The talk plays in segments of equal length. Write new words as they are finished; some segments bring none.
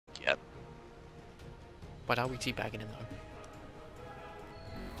But are we teabagging him though?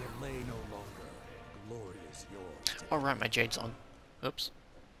 Delay no longer. Glory is yours. Oh right, my jade's on. Oops.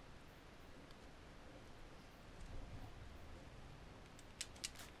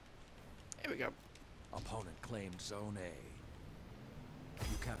 Here we go. Opponent claimed Zone A.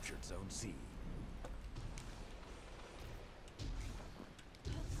 You captured Zone C.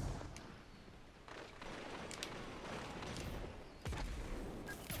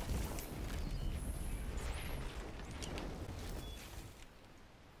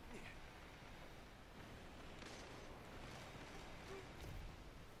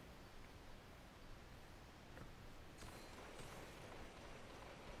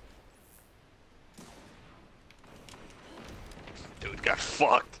 Dude got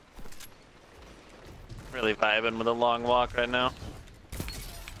fucked. Really vibing with a long walk right now.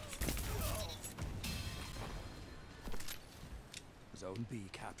 Zone B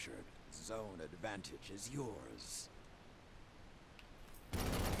captured. Zone advantage is yours.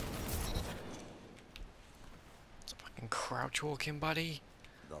 It's fucking crouch walking, buddy.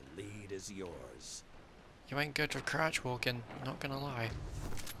 The lead is yours. You ain't good for crouch walking, not gonna lie.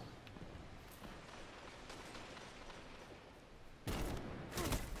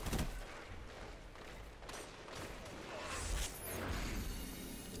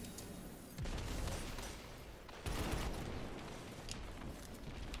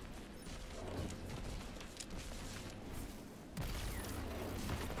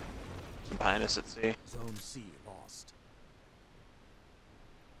 Behind us at sea. Zone C lost.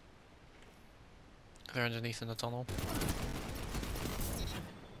 They're underneath in the tunnel.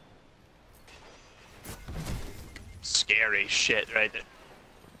 Scary shit right there.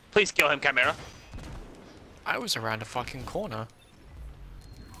 Please kill him, Chimera. I was around a fucking corner.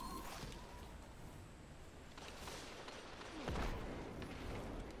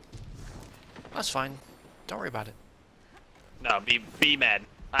 That's fine. Don't worry about it. No, be mad.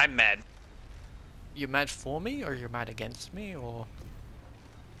 I'm mad. You mad for me, or you're mad against me, or...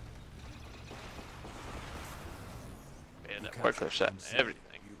 Yeah, that work shot and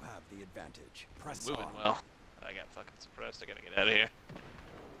everything. You have the advantage. Press Moving on. well. I got fucking suppressed. I gotta get out of here.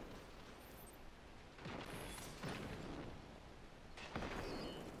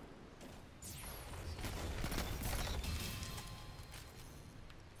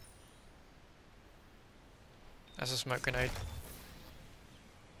 That's a smoke grenade.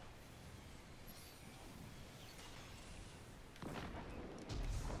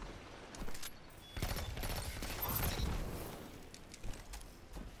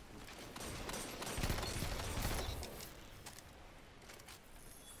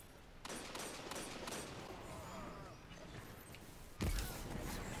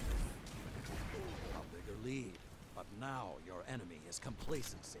 A bigger lead. But now your enemy is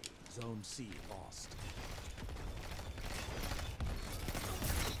complacency. Zone C lost.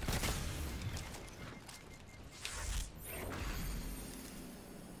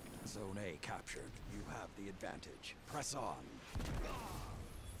 Zone A captured. You have the advantage. Press on.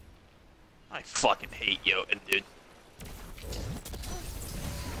 I fucking hate Jotun, dude.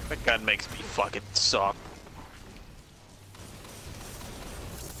 That gun makes me fucking suck.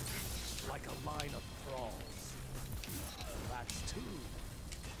 Like a line of thralls. That's 2.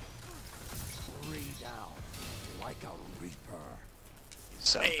 3 down. Like a reaper.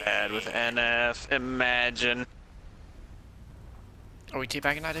 So bad with NF. Imagine. Are we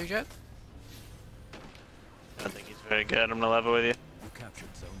teabagging that dude yet? I don't think he's very good. I'm gonna level with you. You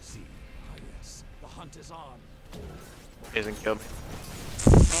captured Zone C. Ah, yes. The hunt is on. He hasn't killed me.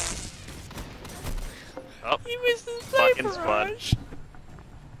 Oh, He missed the fucking sniper squad. rush.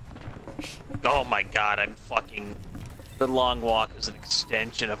 Oh my god, I'm fucking... The long walk is an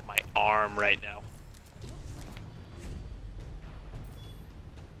extension of my arm right now.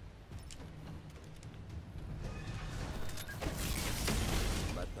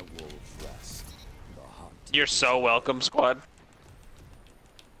 Let the wolves rest. The hunt. You're so welcome, squad.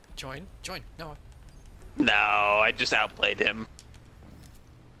 Join, join, no. No, I just outplayed him.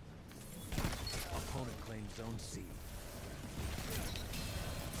 Opponent claims Zone C.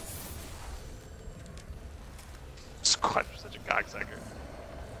 Squad is such a cocksucker.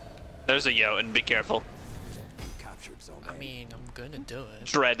 There's a Jotun, be careful. You captured Zone A. I mean, I'm gonna do it.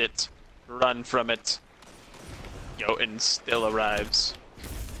 Dread it. Run from it. Jotun still arrives.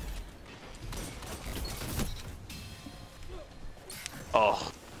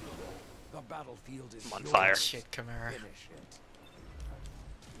 Oh, The battlefield is I'm on yours. fire. Shit, Chimera. Finish it.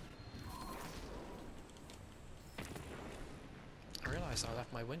 I realized I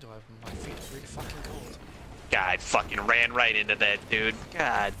left my window open. My feet are really fucking cold. God, fucking ran right into that dude.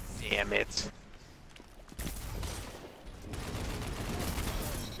 God damn it.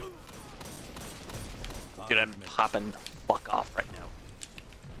 Dude, I'm popping the fuck off right now.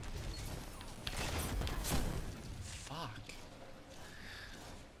 Fuck.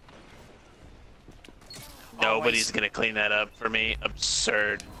 Nobody's gonna clean that up for me.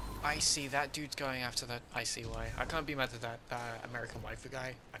 Absurd. I see that dude's going after that ICY. I can't be mad at that American waifu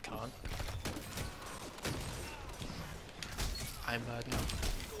guy. I can't. I'm no.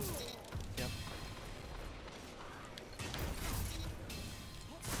 Yep.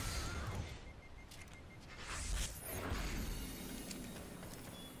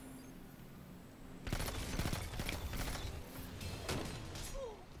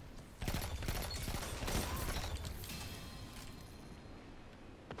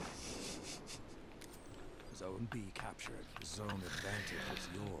 Zone B captured. Zone advantage is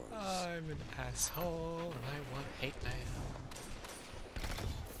yours. I'm an asshole and I want hate mail.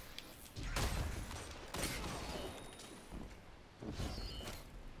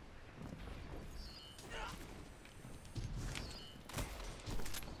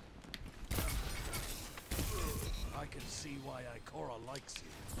 I can see why Ikora likes you.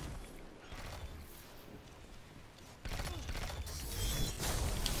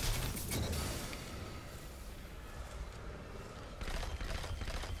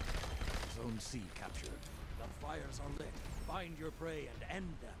 Zone C captured. The fires are lit. Find your prey and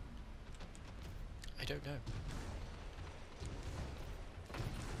end them. I don't know.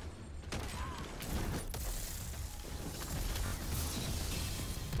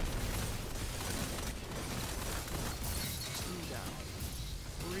 Two down.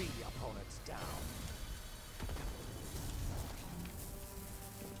 3 opponents down.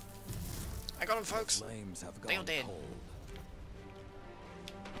 I got him, folks. Flames have They are gone dead. cold.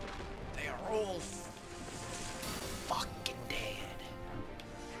 They are all fucking dead.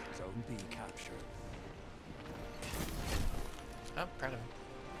 Zone B captured. I'm proud of him.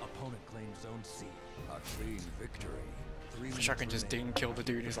 Opponent claims Zone C. A clean victory. 3 I wish I could minutes just remain. ding kill the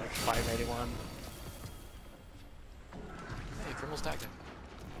dude who's like 581. Hey, Grimmel's tagged him.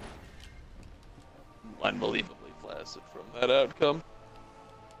 Unbelievably flaccid from that outcome.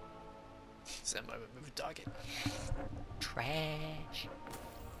 It's that moment, move a target. Trash.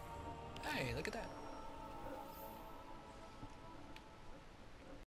 Hey, look at that.